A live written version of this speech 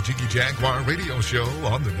Jiggy Jaguar Radio Show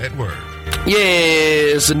on the network.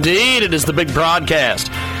 Yes, indeed. It is the big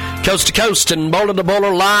broadcast. Coast to coast and bowler to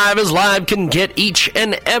bowler, live as live can get each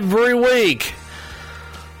and every week.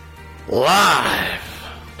 Live.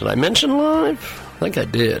 Did I mention live? I think I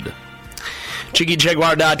did.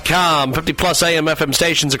 JiggyJaguar.com. 50-plus AM/FM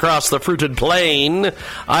stations across the fruited plain.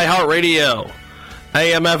 iHeartRadio.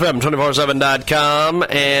 AMFM247.com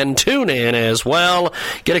and tune in as well.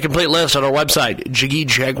 Get a complete list on our website,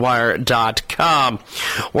 JiggyJaguar.com.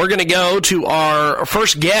 We're going to go to our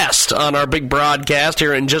first guest on our big broadcast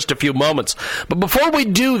here in just a few moments. But before we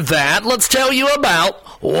do that, let's tell you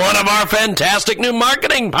about one of our fantastic new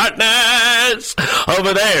marketing partners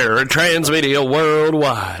over there at Transmedia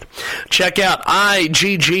Worldwide. Check out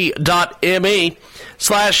igg.me/ATB.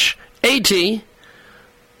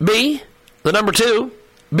 The number 2,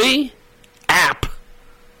 B, app.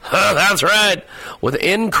 That's right. With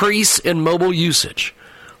increase in mobile usage,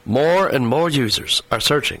 more and more users are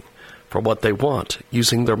searching for what they want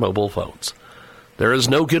using their mobile phones. There is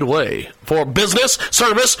no good way for business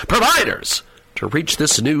service providers to reach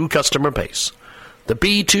this new customer base. The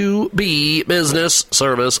B2B Business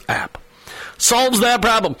Service app solves that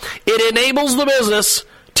problem. It enables the business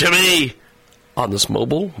to be on this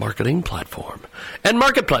mobile marketing platform and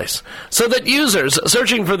marketplace so that users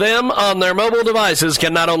searching for them on their mobile devices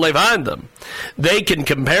can not only find them, they can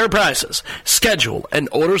compare prices, schedule, and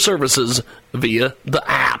order services via the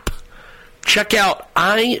app. Check out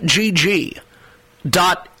igg.me/AT/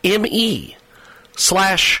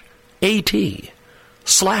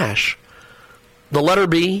 the letter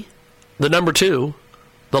B, the number 2,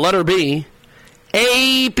 the letter B,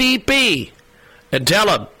 APP. And tell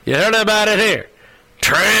them you heard about it here.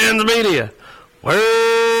 Transmedia.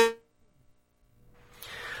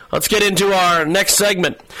 Let's get into our next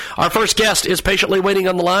segment. Our first guest is patiently waiting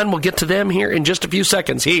on the line. We'll get to them here in just a few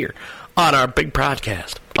seconds here on our big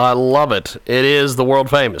broadcast. I love it. It is the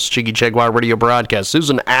world-famous Jiggy Jaguar Radio broadcast.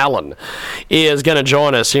 Susan Allen is going to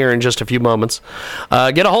join us here in just a few moments.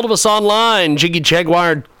 Get a hold of us online.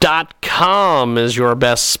 JiggyJaguar.com is your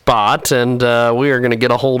best spot, and we are going to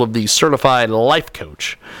get a hold of the certified life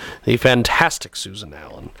coach, the fantastic Susan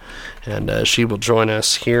Allen. And she will join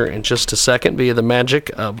us here in just a second via the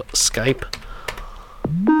magic of Skype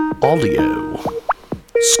audio.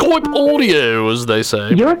 Skype audio, as they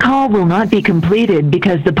say. Your call will not be completed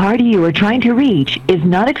because the party you are trying to reach is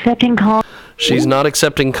not accepting calls. She's not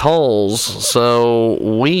accepting calls, so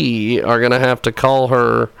we are going to have to call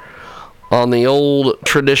her on the old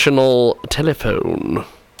traditional telephone.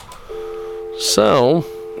 So,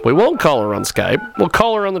 we won't call her on Skype. We'll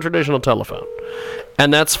call her on the traditional telephone.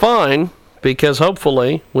 And that's fine, because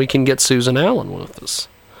hopefully we can get Susan Allen with us.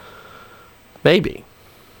 Maybe.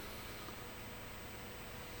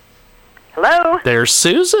 Hello. There's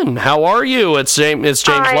Susan. How are you? It's James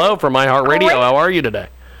Lowe from iHeartRadio. How are you today?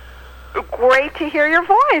 Great to hear your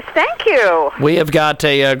voice. Thank you. We have got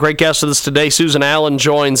a great guest with us today. Susan Allen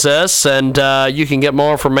joins us, and you can get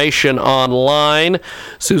more information online,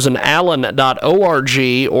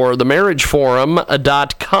 susanallen.org or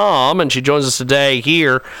themarriageforum.com, and she joins us today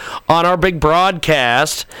here on our big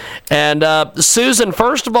broadcast. And Susan,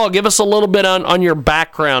 first of all, give us a little bit on your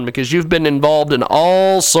background, because you've been involved in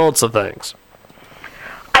all sorts of things.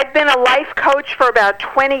 I've been a life coach for about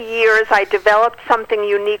 20 years. I developed something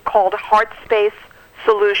unique called HeartSpace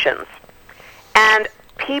Solutions. And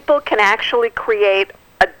people can actually create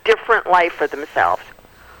a different life for themselves,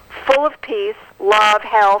 full of peace, love,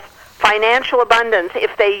 health, financial abundance,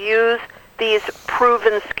 if they use these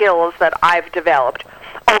proven skills that I've developed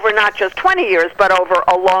over not just 20 years, but over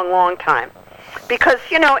a long, long time. Because,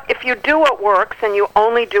 you know, if you do what works and you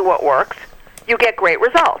only do what works, you get great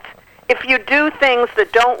results. If you do things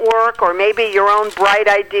that don't work, or maybe your own bright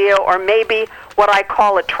idea, or maybe what I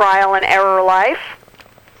call a trial and error life,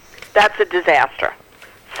 that's a disaster.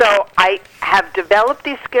 So I have developed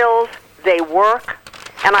these skills, they work,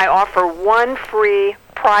 and I offer one free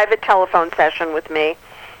private telephone session with me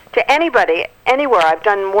to anybody, anywhere. I've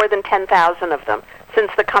done more than 10,000 of them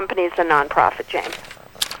since the company's a nonprofit, James.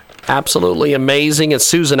 Absolutely amazing. It's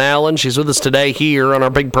Susan Allen. She's with us today here on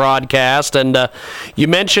our big broadcast. And you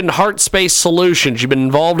mentioned HeartSpace Solutions. You've been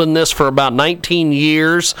involved in this for about 19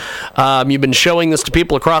 years. You've been showing this to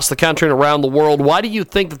people across the country and around the world. Why do you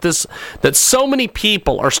think that so many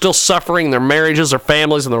people are still suffering in their marriages, their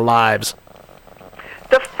families, and their lives?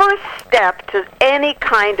 The first step to any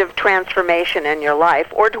kind of transformation in your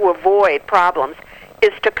life, or to avoid problems,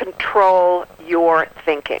 is to control your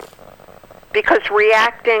thinking. Because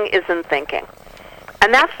reacting isn't thinking.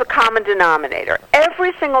 And that's the common denominator.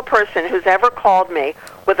 Every single person who's ever called me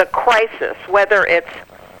with a crisis, whether it's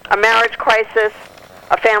a marriage crisis,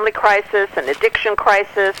 a family crisis, an addiction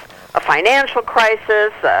crisis, a financial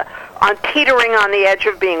crisis, on teetering on the edge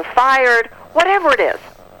of being fired, whatever it is.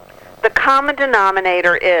 The common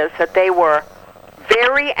denominator is that they were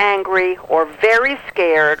very angry or very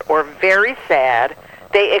scared or very sad.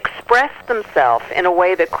 They expressed themselves in a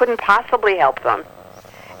way that couldn't possibly help them.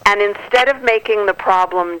 And instead of making the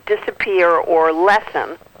problem disappear or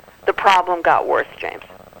lessen, the problem got worse, James.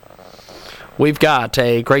 We've got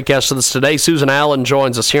a great guest with us today. Susan Allen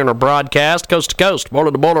joins us here in our broadcast, coast to coast,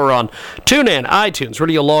 border to border on TuneIn, iTunes,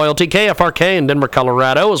 Radio Loyalty, KFRK in Denver,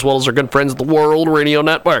 Colorado, as well as our good friends at the World Radio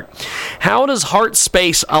Network. How does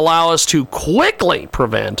HeartSpace allow us to quickly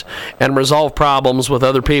prevent and resolve problems with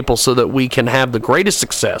other people so that we can have the greatest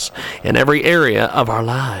success in every area of our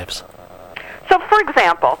lives? So, for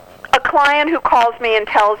example, a client who calls me and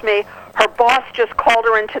tells me her boss just called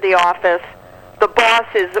her into the office. The boss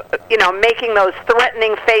is, making those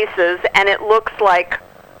threatening faces, and it looks like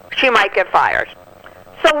she might get fired.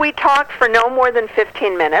 So we talked for no more than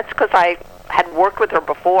 15 minutes, because I had worked with her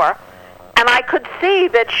before, and I could see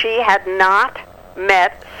that she had not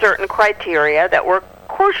met certain criteria that were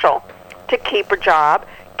crucial to keep her job,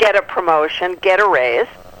 get a promotion, get a raise.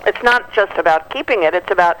 It's not just about keeping it,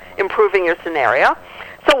 it's about improving your scenario.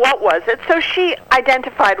 So what was it? So she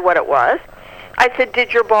identified what it was. I said,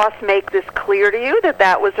 did your boss make this clear to you, that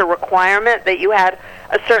that was a requirement, that you had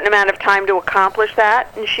a certain amount of time to accomplish that?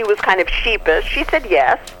 And she was kind of sheepish. She said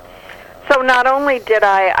yes. So not only did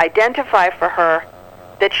I identify for her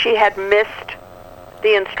that she had missed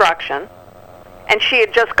the instruction, and she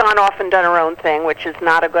had just gone off and done her own thing, which is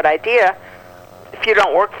not a good idea if you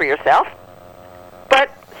don't work for yourself. But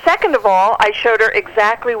second of all, I showed her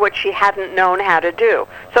exactly what she hadn't known how to do.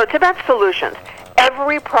 So it's about solutions.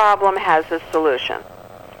 Every problem has a solution.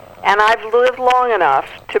 And I've lived long enough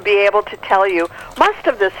to be able to tell you, most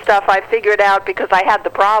of this stuff I figured out because I had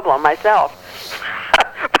the problem myself.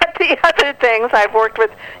 But the other things, I've worked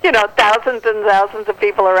with, thousands and thousands of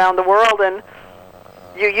people around the world, and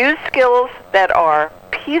you use skills that are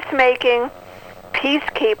peacemaking,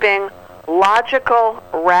 peacekeeping, logical,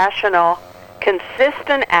 rational,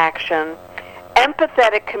 consistent action,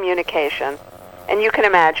 empathetic communication, and you can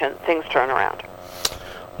imagine things turn around.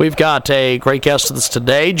 We've got a great guest with us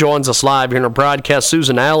today. Joins us live here in our broadcast.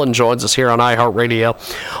 Susan Allen joins us here on iHeartRadio.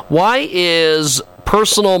 Why is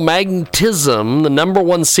personal magnetism the number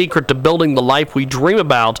one secret to building the life we dream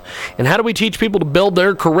about? And how do we teach people to build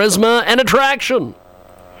their charisma and attraction?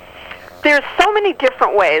 There's so many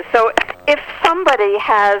different ways. So if somebody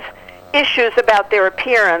has issues about their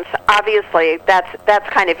appearance, obviously that's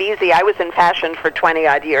kind of easy. I was in fashion for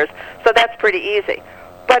 20-odd years, so that's pretty easy.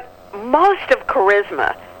 But most of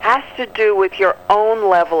charisma has to do with your own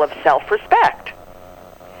level of self-respect.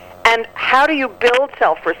 And how do you build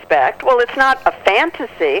self-respect? Well, it's not a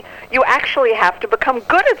fantasy. You actually have to become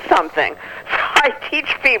good at something. So I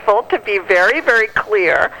teach people to be very, very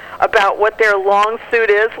clear about what their long suit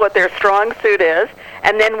is, what their strong suit is,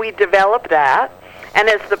 and then we develop that. And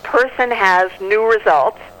as the person has new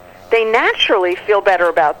results, they naturally feel better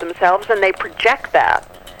about themselves, and they project that.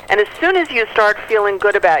 And as soon as you start feeling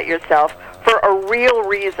good about yourself for a real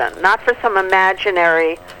reason, not for some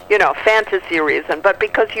imaginary, fantasy reason, but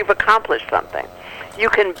because you've accomplished something, you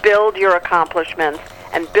can build your accomplishments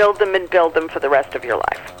and build them for the rest of your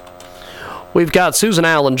life. We've got Susan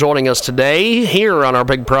Allen joining us today here on our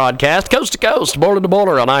big broadcast, coast to coast, border to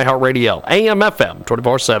border on iHeartRadio,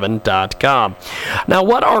 AMFM247.com. Now,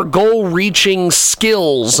 what are goal-reaching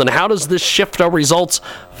skills, and how does this shift our results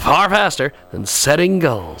far faster than setting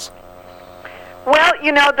goals? Well,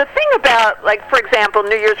 the thing about, for example,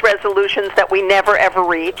 New Year's resolutions that we never, ever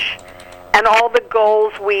reach, and all the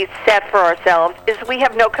goals we set for ourselves, is we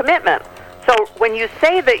have no commitment. So when you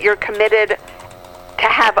say that you're committed to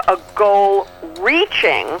have a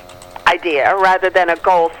goal-reaching idea rather than a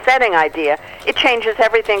goal-setting idea, it changes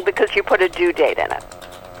everything because you put a due date in it.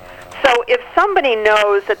 So if somebody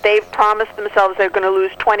knows that they've promised themselves they're going to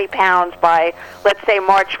lose 20 pounds by, let's say,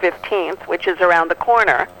 March 15th, which is around the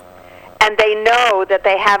corner, and they know that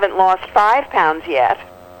they haven't lost 5 pounds yet,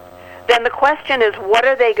 then the question is, what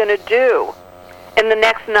are they going to do in the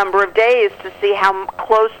next number of days to see how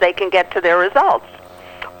close they can get to their results?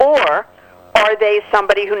 Or are they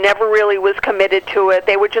somebody who never really was committed to it?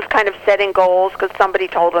 They were just kind of setting goals because somebody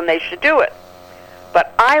told them they should do it.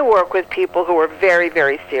 But I work with people who are very,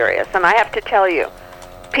 very serious. And I have to tell you,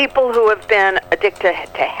 people who have been addicted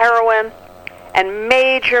to heroin and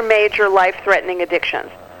major, major life-threatening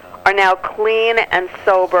addictions are now clean and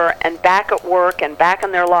sober and back at work and back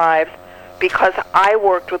in their lives because I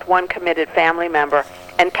worked with one committed family member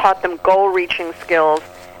and taught them goal-reaching skills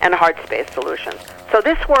and heart space solutions. So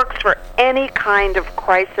this works for any kind of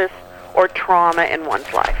crisis or trauma in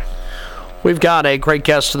one's life. We've got a great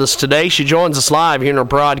guest with us today. She joins us live here in our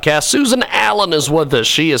broadcast. Susan Allen is with us.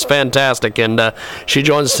 She is fantastic, and she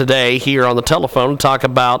joins us today here on the telephone to talk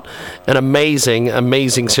about an amazing,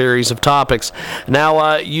 amazing series of topics.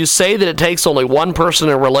 Now, you say that it takes only one person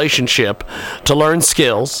in a relationship to learn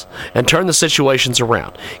skills and turn the situations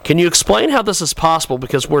around. Can you explain how this is possible?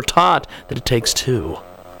 Because we're taught that it takes two.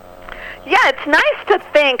 Yeah, it's nice to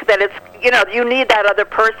think that it's, you need that other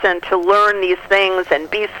person to learn these things and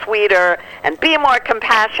be sweeter and be more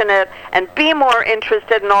compassionate and be more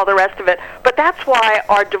interested in all the rest of it. But that's why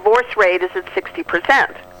our divorce rate is at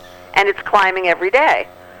 60%, and it's climbing every day.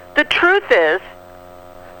 The truth is,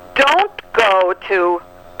 don't go to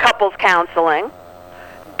couples counseling.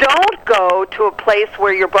 Don't go to a place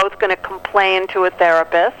where you're both going to complain to a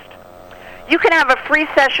therapist. You can have a free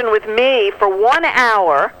session with me for 1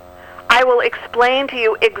 hour. I will explain to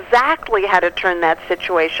you exactly how to turn that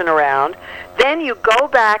situation around. Then you go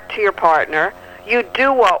back to your partner. You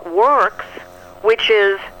do what works, which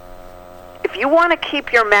is, if you want to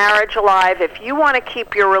keep your marriage alive, if you want to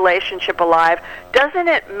keep your relationship alive, doesn't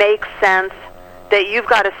it make sense that you've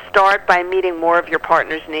got to start by meeting more of your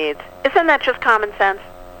partner's needs? Isn't that just common sense?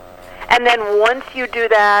 And then once you do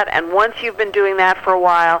that, and once you've been doing that for a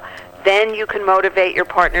while, then you can motivate your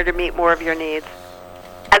partner to meet more of your needs,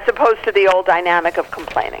 as opposed to the old dynamic of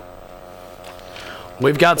complaining.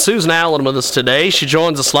 We've got Susan Allen with us today. She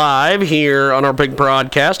joins us live here on our big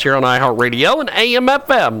broadcast here on iHeartRadio and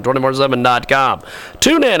AMFM247.com.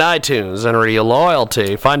 Tune in, iTunes, and Radio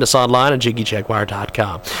Loyalty. Find us online at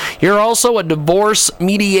JiggyJaguar.com. You're also a divorce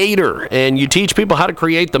mediator, and you teach people how to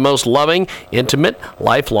create the most loving, intimate,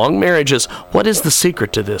 lifelong marriages. What is the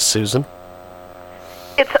secret to this, Susan?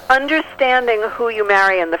 It's understanding who you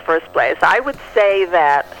marry in the first place. I would say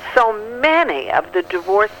that so many of the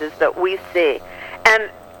divorces that we see,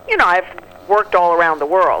 and, I've worked all around the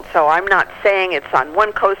world, so I'm not saying it's on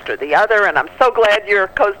one coast or the other, and I'm so glad you're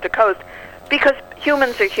coast to coast, because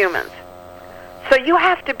humans are humans. So you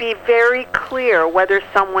have to be very clear whether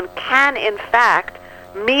someone can, in fact,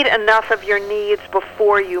 meet enough of your needs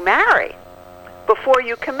before you marry, before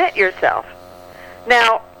you commit yourself.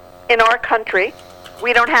 Now, in our country,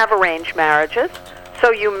 we don't have arranged marriages,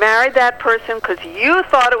 so you married that person because you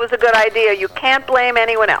thought it was a good idea. You can't blame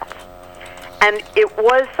anyone else. And it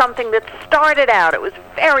was something that started out, it was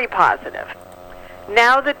very positive.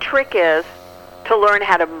 Now the trick is to learn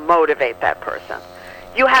how to motivate that person.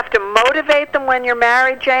 You have to motivate them when you're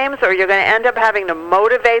married, James, or you're going to end up having to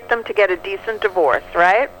motivate them to get a decent divorce,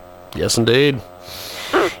 right? Yes, indeed.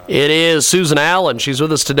 It is Susan Allen. She's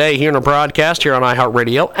with us today here in our broadcast here on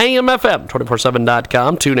iHeartRadio,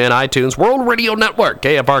 AMFM247.com, tune in, iTunes, World Radio Network,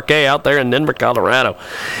 KFRK out there in Denver, Colorado.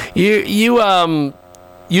 You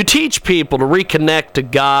teach people to reconnect to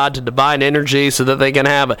God, to divine energy, so that they can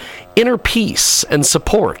have inner peace and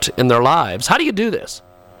support in their lives. How do you do this?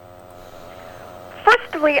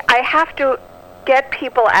 Firstly, I have to get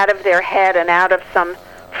people out of their head and out of some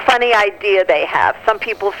funny idea they have. Some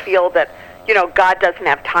people feel that, God doesn't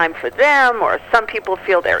have time for them, or some people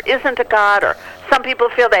feel there isn't a God, or some people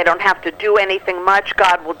feel they don't have to do anything much,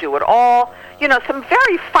 God will do it all. Some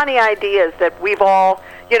very funny ideas that we've all,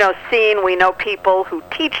 seen. We know people who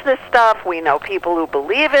teach this stuff, we know people who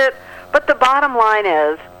believe it, but the bottom line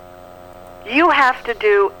is, you have to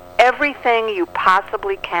do everything you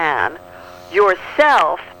possibly can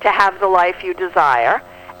yourself to have the life you desire,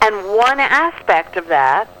 and one aspect of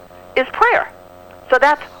that is prayer. So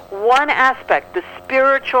that's one aspect, the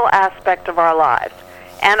spiritual aspect of our lives.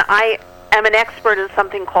 And I am an expert in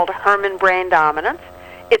something called Herrmann brain dominance.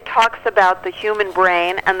 It talks about the human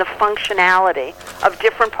brain and the functionality of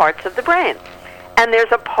different parts of the brain. And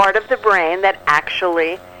there's a part of the brain that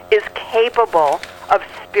actually is capable of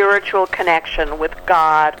spiritual connection with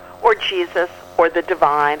God or Jesus or the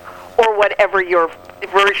divine or whatever your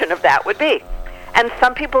version of that would be. And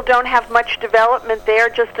some people don't have much development there,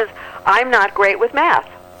 just as I'm not great with math.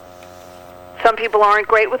 Some people aren't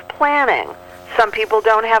great with planning. Some people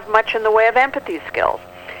don't have much in the way of empathy skills.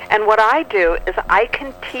 And what I do is I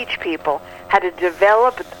can teach people how to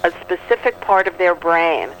develop a specific part of their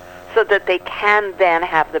brain so that they can then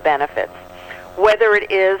have the benefits. Whether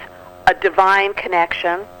it is a divine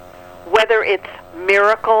connection, whether it's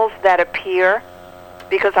miracles that appear,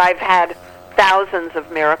 because I've had thousands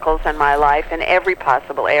of miracles in my life in every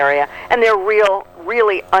possible area, and they're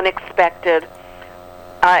really unexpected,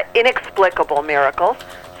 inexplicable miracles.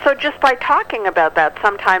 So just by talking about that,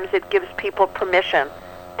 sometimes it gives people permission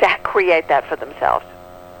to create that for themselves.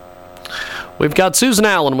 We've got Susan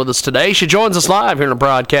Allen with us today. She joins us live here in the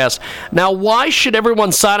broadcast. Now, why should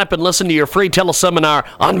everyone sign up and listen to your free teleseminar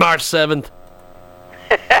on March 7th?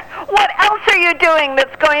 What else are you doing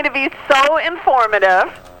that's going to be so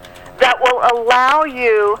informative that will allow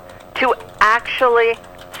you to actually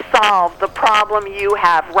solve the problem you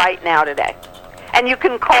have right now today? And you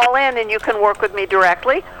can call in and you can work with me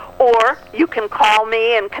directly, or you can call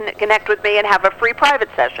me and connect with me and have a free private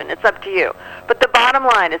session. It's up to you. But the bottom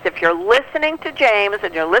line is, if you're listening to James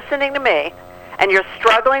and you're listening to me and you're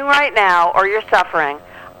struggling right now or you're suffering,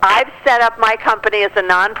 I've set up my company as a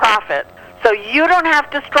nonprofit so you don't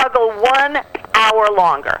have to struggle 1 hour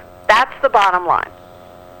longer. That's the bottom line.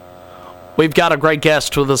 We've got a great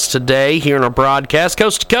guest with us today here in our broadcast,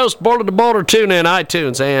 coast to coast, border to border, tune in,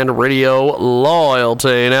 iTunes, and Radio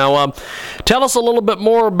Loyalty. Now, tell us a little bit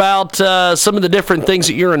more about some of the different things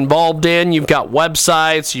that you're involved in. You've got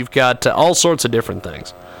websites, you've got all sorts of different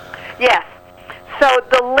things. Yes. So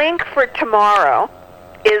the link for tomorrow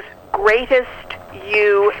is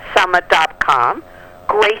greatestYouSummit.com,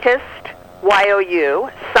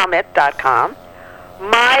 greatestYOUSummit.com.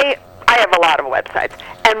 I have a lot of websites,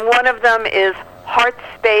 and one of them is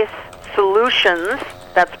Heartspace Solutions,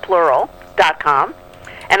 that's plural.com.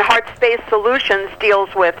 And Heartspace Solutions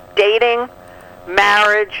deals with dating,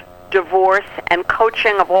 marriage, divorce, and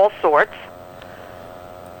coaching of all sorts.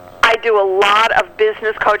 I do a lot of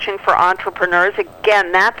business coaching for entrepreneurs.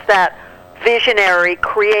 Again, that's that visionary,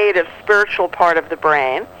 creative, spiritual part of the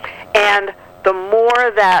brain. And the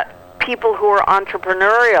more that people who are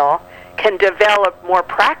entrepreneurial can develop more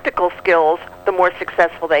practical skills, the more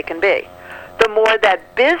successful they can be. The more that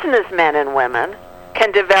businessmen and women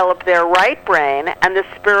can develop their right brain and the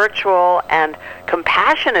spiritual and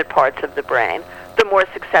compassionate parts of the brain, the more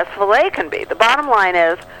successful they can be. The bottom line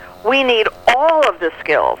is, we need all of the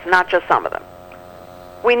skills, not just some of them.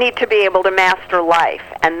 We need to be able to master life,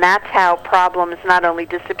 and that's how problems not only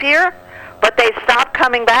disappear, but they stop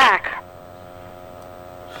coming back.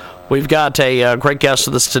 We've got a great guest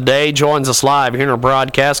with us today. Joins us live here in our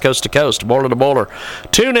broadcast, coast to coast, border to border.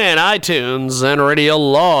 Tune in, iTunes, and Radio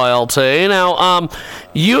Loyalty. Now,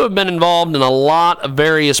 you have been involved in a lot of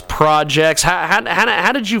various projects.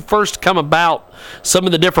 How did you first come about some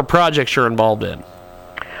of the different projects you're involved in?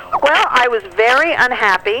 Well, I was very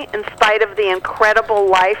unhappy in spite of the incredible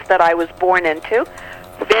life that I was born into.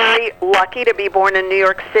 Very lucky to be born in New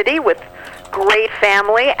York City with great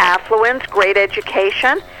family, affluence, great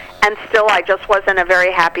education. And still, I just wasn't a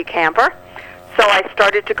very happy camper. So I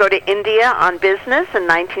started to go to India on business in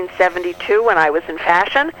 1972 when I was in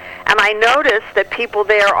fashion. And I noticed that people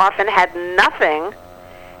there often had nothing,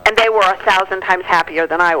 and they were 1,000 times happier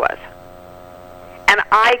than I was. And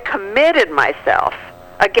I committed myself,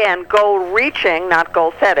 again, goal-reaching, not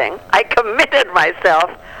goal-setting. I committed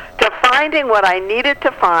myself to finding what I needed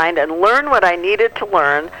to find and learn what I needed to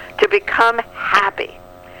learn to become happy.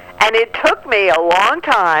 And it took me a long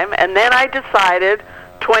time, and then I decided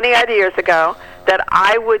 20-odd years ago that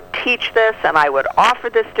I would teach this and I would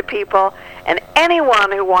offer this to people, and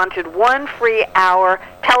anyone who wanted 1 free hour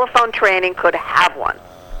telephone training could have one.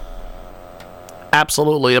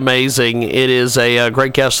 Absolutely amazing. It is a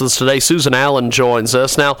great guest with us today. Susan Allen joins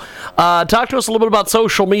us. Now, talk to us a little bit about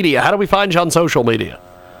social media. How do we find you on social media?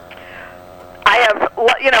 I have,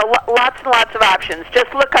 lots and lots of options.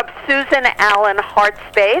 Just look up Susan Allen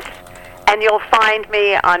Heartspace, and you'll find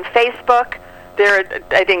me on Facebook. There are,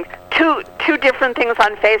 I think, two different things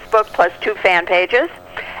on Facebook, plus 2 fan pages.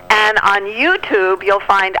 And on YouTube, you'll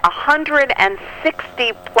find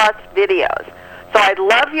 160-plus videos. So I'd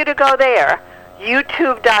love you to go there,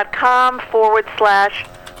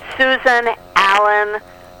 youtube.com/Susan Allen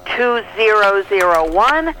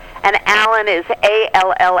 2001, and Allen is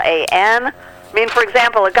ALLAN. I mean, for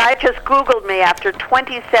example, a guy just Googled me after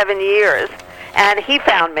 27 years, and he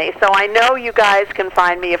found me. So I know you guys can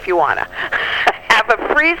find me if you want to. Have a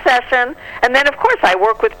free session, and then, of course, I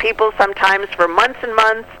work with people sometimes for months and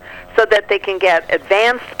months so that they can get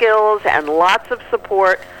advanced skills and lots of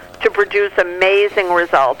support to produce amazing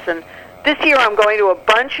results. And this year I'm going to a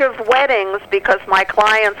bunch of weddings because my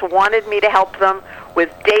clients wanted me to help them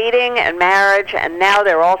with dating and marriage, and now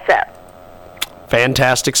they're all set.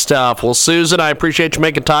 Fantastic stuff. Well, Susan, I appreciate you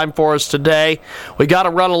making time for us today. We got to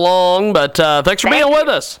run along, but thanks for being with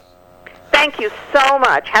us. Thank you so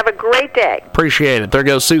much. Have a great day. Appreciate it. There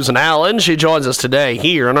goes Susan Allen. She joins us today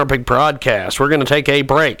here on our big broadcast. We're going to take a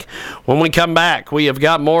break. When we come back, we have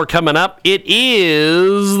got more coming up. It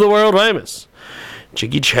is the world famous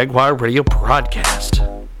Jiggy Jaguar Radio broadcast.